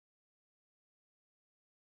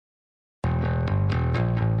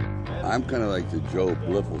I'm kind of like the Joe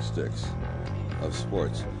Bliffle sticks of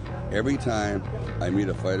sports. Every time I meet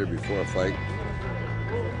a fighter before a fight,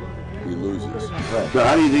 he loses. Right. So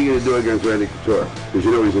how do you think you're going to do against Randy Couture? Because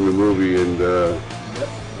you know he's in the movie and,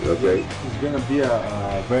 okay. It's going to be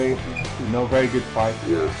a very, very good fight.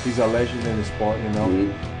 Yeah. He's a legend in the sport,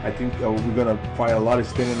 I think we're going to fight a lot of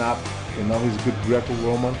standing up. He's a good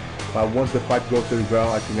Greco-Roman. But once the fight goes to the ground,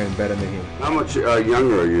 I think I'm better than him. How much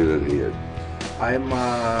younger are you than he is? I'm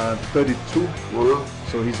 32.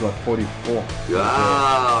 So he's like 44.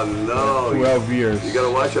 Ah, no. 12 years. You got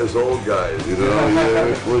to watch us old guys,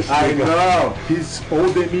 I know. He's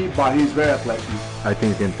older than me, but he's very athletic. I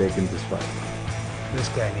think he can take in this fight. This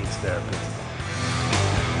guy needs therapy.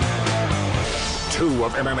 Two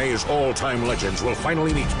of MMA's all-time legends will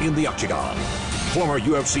finally meet in the octagon. Former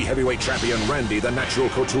UFC heavyweight champion Randy the Natural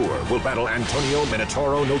Couture will battle Antonio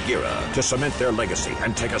Minotauro Nogueira to cement their legacy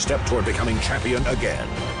and take a step toward becoming champion again.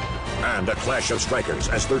 And a clash of strikers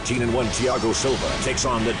as 13-1 Thiago Silva takes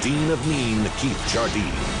on the Dean of Mean Keith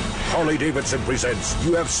Jardine. Harley-Davidson presents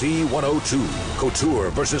UFC 102, Couture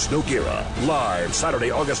versus Nogueira. Live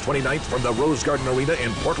Saturday, August 29th from the Rose Garden Arena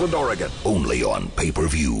in Portland, Oregon. Only on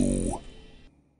pay-per-view.